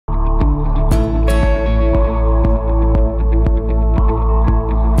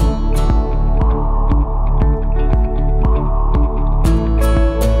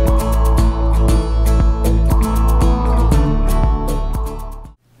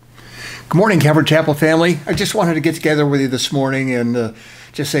Good morning, Calvary Chapel family. I just wanted to get together with you this morning and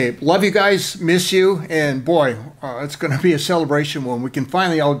just say, love you guys, miss you, and boy, it's going to be a celebration when we can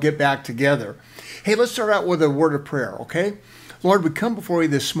finally all get back together. Hey, let's start out with a word of prayer, okay? Lord, we come before you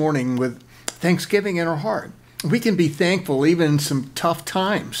this morning with thanksgiving in our heart. We can be thankful even in some tough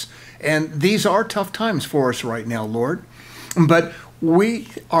times, and these are tough times for us right now, Lord. But we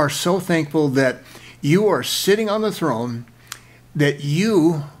are so thankful that you are sitting on the throne, that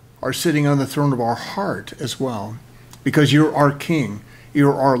you are sitting on the throne of our heart as well, because you're our King,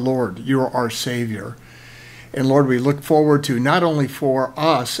 you're our Lord, you're our Savior. And Lord, we look forward to not only for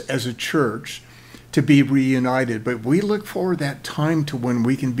us as a church to be reunited, but we look forward that time to when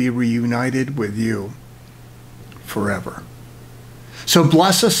we can be reunited with you forever. So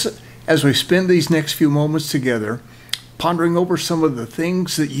bless us as we spend these next few moments together, pondering over some of the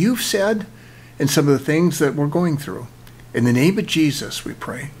things that you've said and some of the things that we're going through. In the name of Jesus, we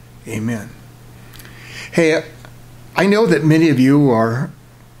pray. Amen. Hey, I know that many of you are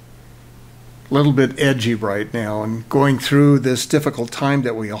a little bit edgy right now and going through this difficult time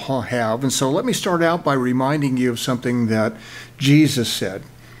that we all have. And so let me start out by reminding you of something that Jesus said.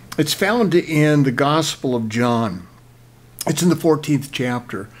 It's found in the Gospel of John. It's in the 14th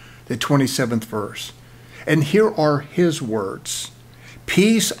chapter, the 27th verse. And here are his words.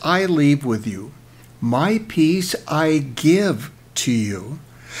 Peace I leave with you. My peace I give to you.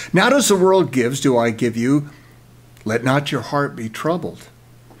 Not as the world gives do I give you. Let not your heart be troubled,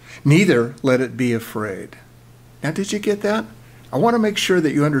 neither let it be afraid. Now, did you get that? I want to make sure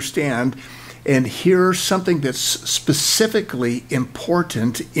that you understand and hear something that's specifically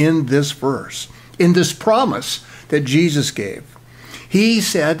important in this verse, in this promise that Jesus gave. He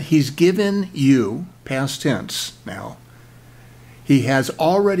said he's given you, past tense now, he has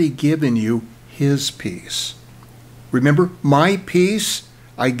already given you his peace. Remember, my peace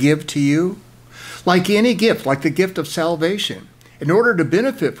I give to you. Like any gift, like the gift of salvation. In order to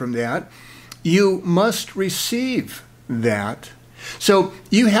benefit from that, you must receive that. So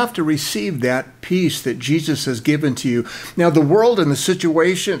you have to receive that peace that Jesus has given to you. Now, the world and the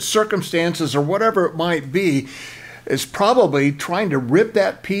situation, circumstances, or whatever it might be, is probably trying to rip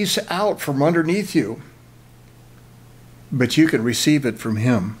that peace out from underneath you. But you can receive it from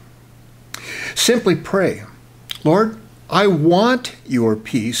him. Simply pray, Lord, I want your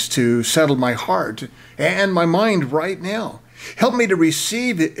peace to settle my heart and my mind right now. Help me to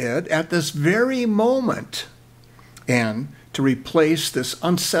receive it at this very moment and to replace this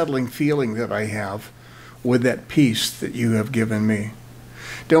unsettling feeling that I have with that peace that you have given me.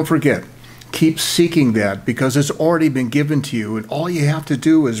 Don't forget, keep seeking that because it's already been given to you and all you have to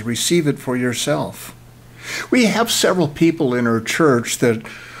do is receive it for yourself. We have several people in our church that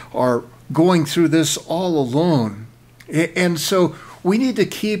are going through this all alone. And so we need to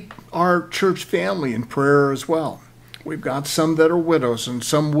keep our church family in prayer as well. We've got some that are widows and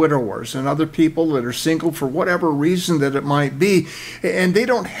some widowers and other people that are single for whatever reason that it might be. And they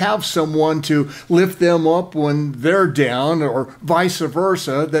don't have someone to lift them up when they're down or vice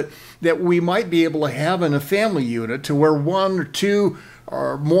versa that we might be able to have in a family unit to where one or two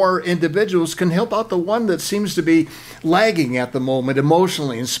or more individuals can help out the one that seems to be lagging at the moment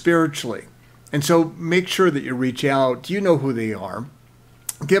emotionally and spiritually. And so make sure that you reach out. You know who they are.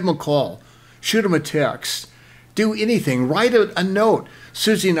 Give them a call. Shoot them a text. Do anything. Write a note.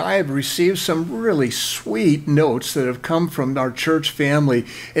 Susie and I have received some really sweet notes that have come from our church family,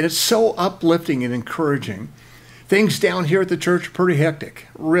 and it's so uplifting and encouraging. Things down here at the church are pretty hectic,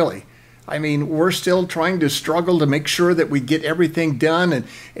 really. I mean, we're still trying to struggle to make sure that we get everything done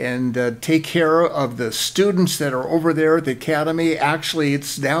and take care of the students that are over there at the academy. Actually,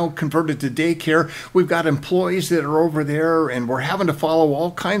 it's now converted to daycare. We've got employees that are over there, and we're having to follow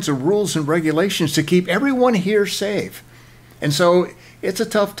all kinds of rules and regulations to keep everyone here safe. And so it's a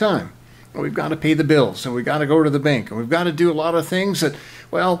tough time. We've got to pay the bills, and we've got to go to the bank, and we've got to do a lot of things that,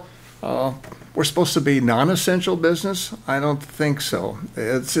 well, we're supposed to be non-essential business? I don't think so.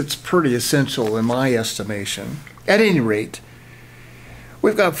 It's pretty essential in my estimation. At any rate,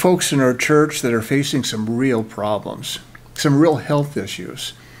 we've got folks in our church that are facing some real problems, some real health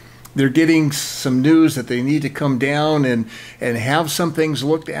issues. They're getting some news that they need to come down and have some things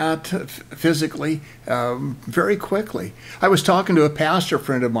looked at physically very quickly. I was talking to a pastor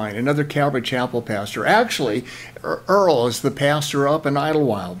friend of mine, another Calvary Chapel pastor. Actually, Earl is the pastor up in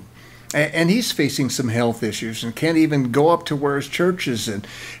Idlewild. And he's facing some health issues and can't even go up to where his church is and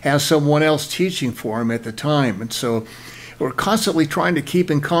has someone else teaching for him at the time. And so we're constantly trying to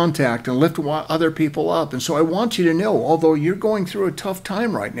keep in contact and lift other people up. And so I want you to know, although you're going through a tough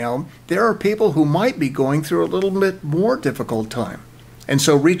time right now, there are people who might be going through a little bit more difficult time. And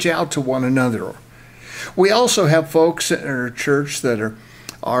so reach out to one another. We also have folks in our church that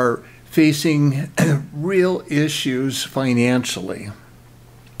are facing real issues financially.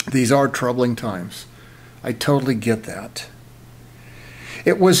 These are troubling times. I totally get that.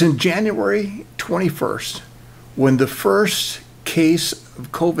 It was in January 21st when the first case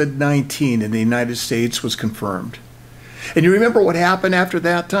of COVID-19 in the United States was confirmed. And you remember what happened after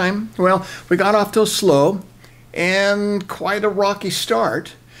that time? Well, we got off to a slow and quite a rocky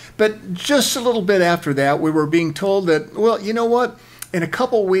start. But just a little bit after that, we were being told that, well, you know what? In a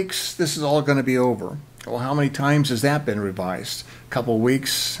couple weeks, this is all going to be over. Well, how many times has that been revised? A couple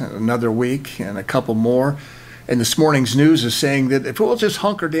weeks, another week, and a couple more. And this morning's news is saying that if we'll just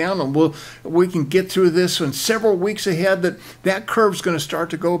hunker down and we can get through this in several weeks ahead, that curve's going to start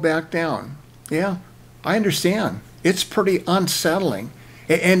to go back down. Yeah, I understand. It's pretty unsettling.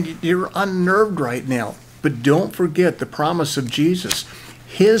 And you're unnerved right now. But don't forget the promise of Jesus.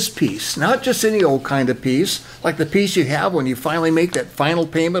 His peace, not just any old kind of peace, like the peace you have when you finally make that final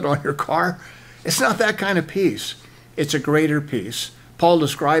payment on your car. It's not that kind of peace. It's a greater peace. Paul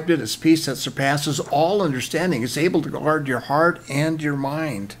described it as peace that surpasses all understanding. It's able to guard your heart and your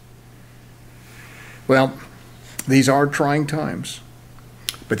mind. Well, these are trying times.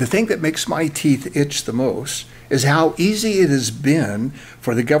 But the thing that makes my teeth itch the most is how easy it has been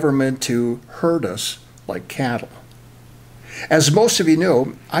for the government to herd us like cattle. As most of you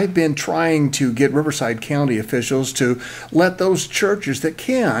know, I've been trying to get Riverside County officials to let those churches that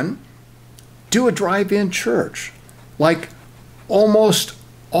can do a drive-in church, like almost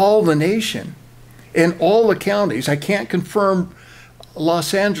all the nation. In all the counties, I can't confirm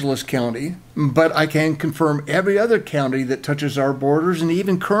Los Angeles County, but I can confirm every other county that touches our borders and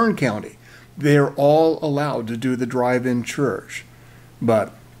even Kern County. They're all allowed to do the drive-in church,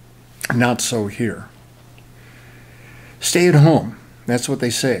 but not so here. Stay at home. That's what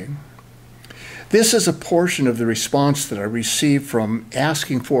they say. This is a portion of the response that I received from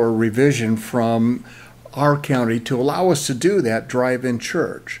asking for a revision from our county to allow us to do that drive-in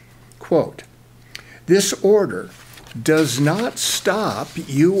church. Quote, "This order does not stop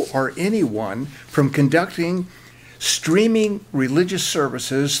you or anyone from conducting streaming religious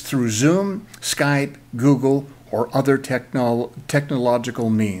services through Zoom, Skype, Google, or other technological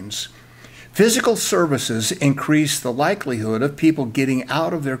means. Physical services increase the likelihood of people getting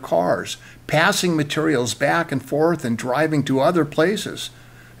out of their cars, passing materials back and forth, and driving to other places.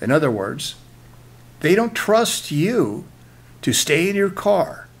 In other words, they don't trust you to stay in your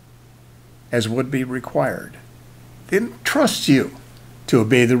car as would be required. They don't trust you to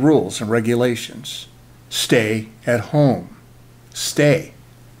obey the rules and regulations. Stay at home. Stay.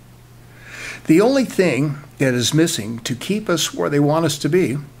 The only thing that is missing to keep us where they want us to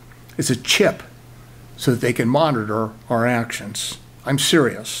be is a chip so that they can monitor our actions. I'm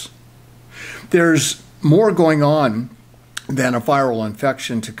serious. There's more going on than a viral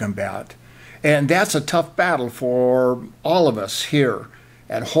infection to combat, and that's a tough battle for all of us here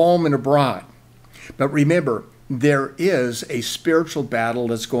at home and abroad. But remember, there is a spiritual battle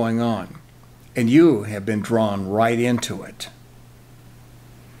that's going on, and you have been drawn right into it.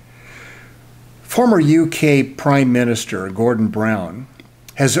 Former UK Prime Minister Gordon Brown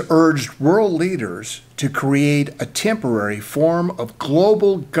has urged world leaders to create a temporary form of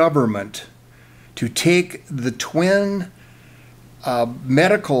global government to take the to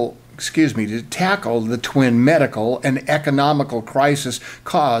tackle the twin medical and economical crisis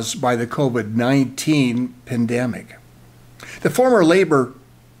caused by the COVID-19 pandemic. The former Labour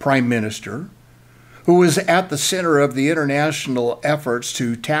Prime Minister, who was at the center of the international efforts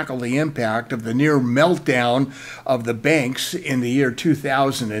to tackle the impact of the near meltdown of the banks in the year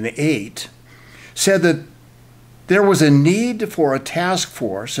 2008, said that there was a need for a task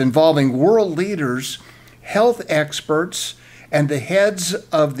force involving world leaders, health experts, and the heads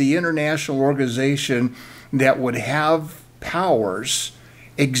of the international organization that would have powers,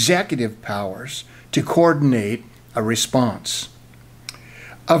 executive powers, to coordinate a response.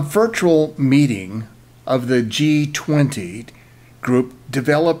 A virtual meeting of the G20 group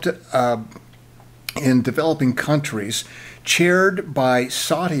developed in developing countries, chaired by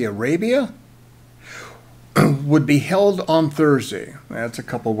Saudi Arabia, would be held on Thursday. That's a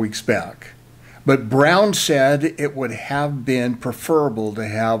couple weeks back. But Brown said it would have been preferable to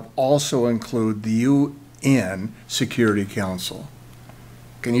have also include the UN Security Council.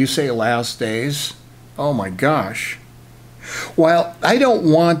 Can you say last days? Oh my gosh. While I don't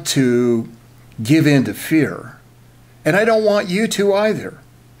want to give in to fear, and I don't want you to either,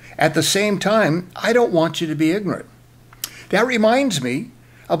 at the same time, I don't want you to be ignorant. That reminds me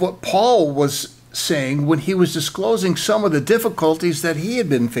of what Paul was saying when he was disclosing some of the difficulties that he had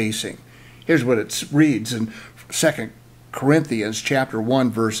been facing. Here's what it reads in 2 Corinthians chapter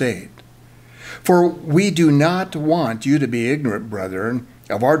 1, verse 8. For we do not want you to be ignorant, brethren,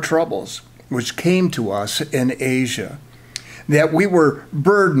 of our troubles, which came to us in Asia, that we were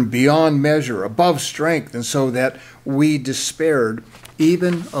burdened beyond measure, above strength, and so that we despaired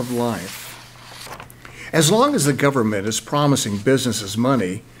even of life. As long as the government is promising businesses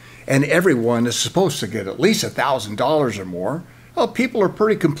money, and everyone is supposed to get at least $1,000 or more, well, people are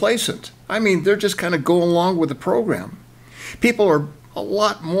pretty complacent. I mean, they're just kind of going along with the program. People are a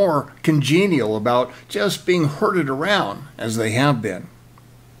lot more congenial about just being herded around as they have been.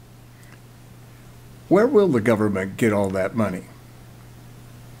 Where will the government get all that money?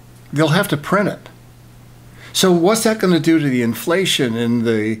 They'll have to print it. So what's that going to do to the inflation in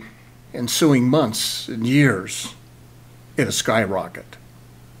the ensuing months and years? It'll skyrocket.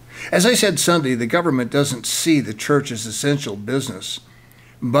 As I said Sunday, the government doesn't see the church as essential business,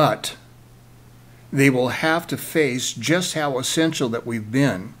 but they will have to face just how essential that we've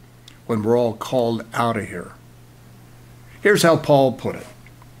been when we're all called out of here. Here's how Paul put it.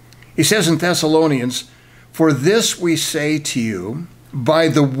 He says in Thessalonians, "For this we say to you by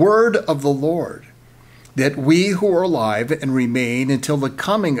the word of the Lord, that we who are alive and remain until the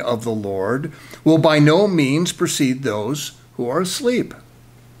coming of the Lord will by no means precede those who are asleep.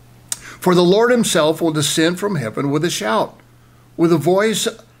 For the Lord himself will descend from heaven with a shout, with the voice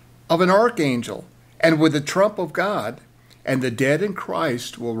of an archangel, and with the trump of God, and the dead in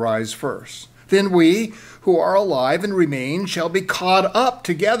Christ will rise first. Then we who are alive and remain shall be caught up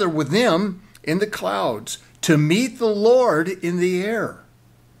together with them in the clouds to meet the Lord in the air.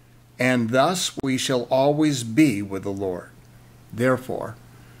 And thus we shall always be with the Lord. Therefore,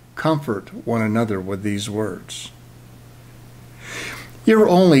 comfort one another with these words." You're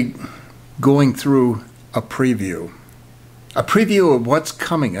only going through a preview of what's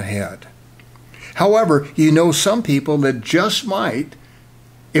coming ahead. However, you know some people that just might,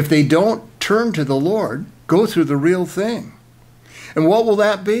 if they don't turn to the Lord, go through the real thing. And what will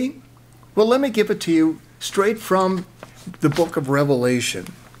that be? Well, let me give it to you straight from the book of Revelation.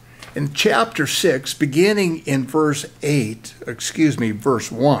 In chapter 6, beginning in verse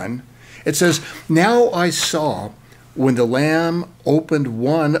 1, it says, "Now I saw when the Lamb opened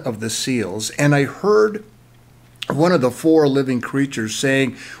one of the seals, and I heard one of the four living creatures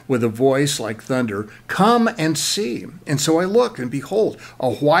saying with a voice like thunder, 'Come and see.' And so I looked, and behold, a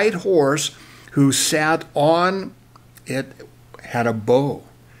white horse who sat on it had a bow,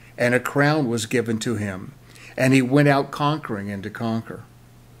 and a crown was given to him, and he went out conquering and to conquer.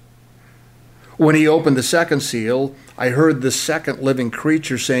 When he opened the second seal, I heard the second living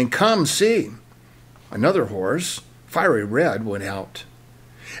creature saying, 'Come, see.' Another horse, fiery red, went out,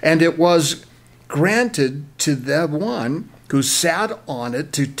 and it was granted to the one who sat on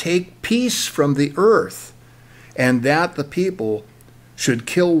it to take peace from the earth, and that the people should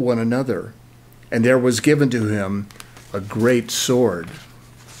kill one another. And there was given to him a great sword.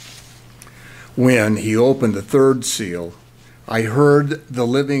 When he opened the third seal, I heard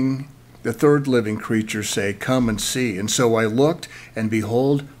the third living creature say, 'Come and see.' And so I looked, and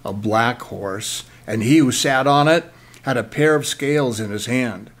behold, a black horse, and he who sat on it had a pair of scales in his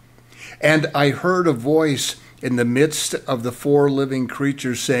hand. And I heard a voice in the midst of the four living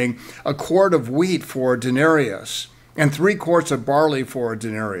creatures saying, 'A quart of wheat for a denarius, and 3 quarts of barley for a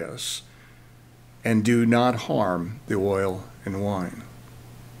denarius, and do not harm the oil and wine.'"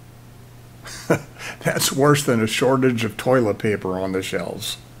 That's worse than a shortage of toilet paper on the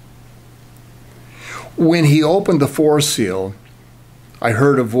shelves. When he opened the fourth seal, I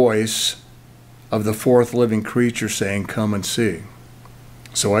heard a voice of the fourth living creature saying, "Come and see."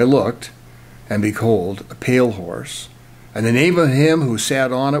 So I looked, and behold, a pale horse, and the name of him who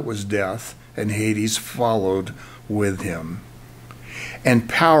sat on it was Death, and Hades followed with him. And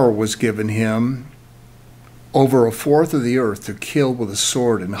power was given him over a fourth of the earth to kill with a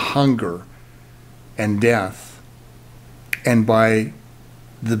sword, and hunger, and death, and by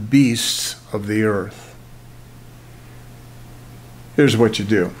the beasts of the earth. Here's what you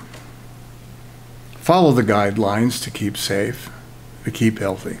do. Follow the guidelines to keep safe, to keep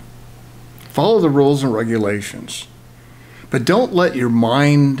healthy. Follow the rules and regulations. But don't let your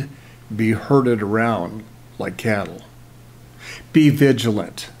mind be herded around like cattle. Be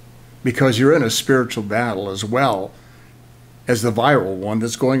vigilant, because you're in a spiritual battle as well as the viral one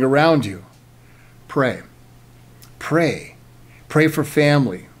that's going around you. Pray. Pray. Pray for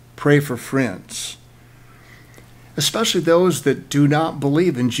family. Pray for friends. Especially those that do not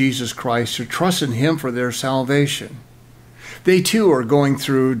believe in Jesus Christ or trust in him for their salvation. They too are going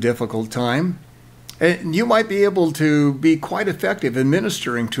through a difficult time. And you might be able to be quite effective in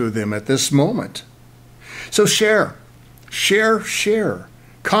ministering to them at this moment. So share.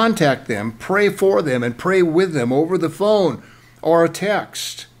 Contact them, pray for them, and pray with them over the phone or a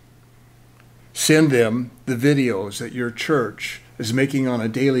text. Send them the videos that your church is making on a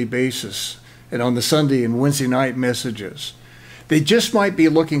daily basis and on the Sunday and Wednesday night messages. They just might be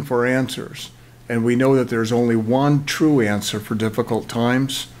looking for answers, and we know that there's only one true answer for difficult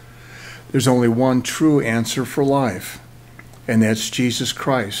times. There's only one true answer for life, and that's Jesus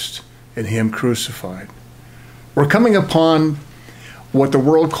Christ and Him crucified. We're coming upon what the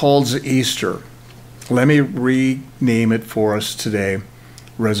world calls Easter. Let me rename it for us today,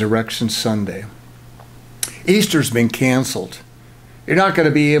 Resurrection Sunday. Easter's been canceled. You're not going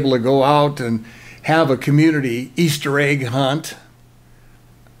to be able to go out and have a community Easter egg hunt.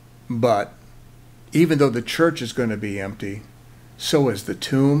 But even though the church is going to be empty, so is the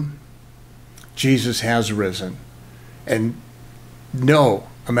tomb. Jesus has risen. And no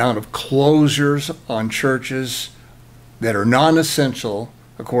amount of closures on churches that are non-essential,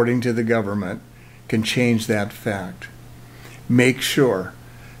 according to the government, can change that fact. Make sure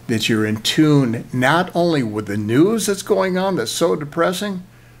that you're in tune not only with the news that's going on that's so depressing,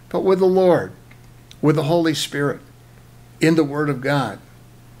 but with the Lord, with the Holy Spirit, in the Word of God.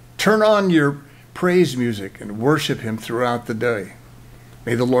 Turn on your praise music and worship Him throughout the day.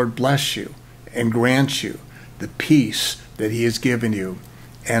 May the Lord bless you and grant you the peace that He has given you.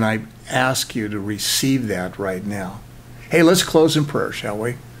 And I ask you to receive that right now. Hey, let's close in prayer, shall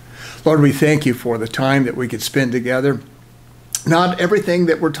we? Lord, we thank you for the time that we could spend together. Not everything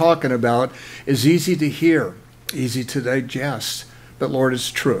that we're talking about is easy to hear, easy to digest, but Lord, it's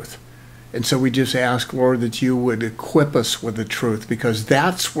truth. And so we just ask, Lord, that you would equip us with the truth, because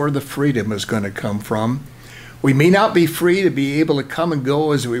that's where the freedom is going to come from. We may not be free to be able to come and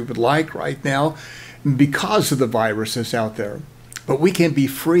go as we would like right now because of the virus that's out there, but we can be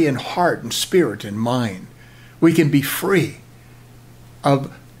free in heart and spirit and mind. We can be free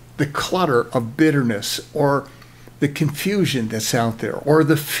of the clutter of bitterness or the confusion that's out there or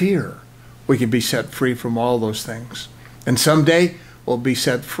the fear. We can be set free from all those things. And someday we'll be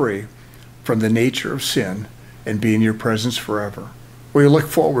set free from the nature of sin and be in your presence forever. We look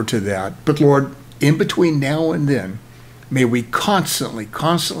forward to that. But Lord, in between now and then, may we constantly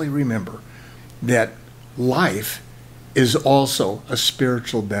remember that life is also a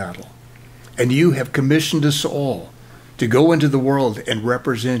spiritual battle. And you have commissioned us all to go into the world and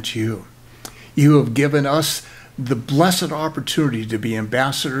represent you. You have given us the blessed opportunity to be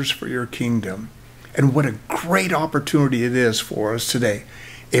ambassadors for your kingdom. And what a great opportunity it is for us today.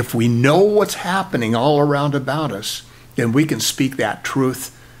 If we know what's happening all around about us, then we can speak that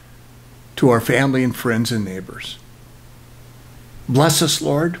truth to our family and friends and neighbors. Bless us,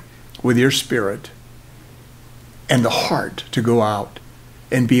 Lord, with your Spirit and the heart to go out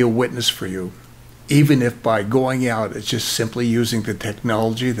and be a witness for you, even if by going out it's just simply using the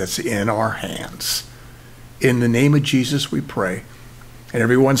technology that's in our hands. In the name of Jesus we pray. And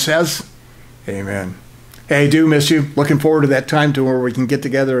everyone says, amen. Hey, I do miss you. Looking forward to that time to where we can get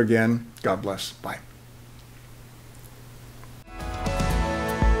together again. God bless. Bye.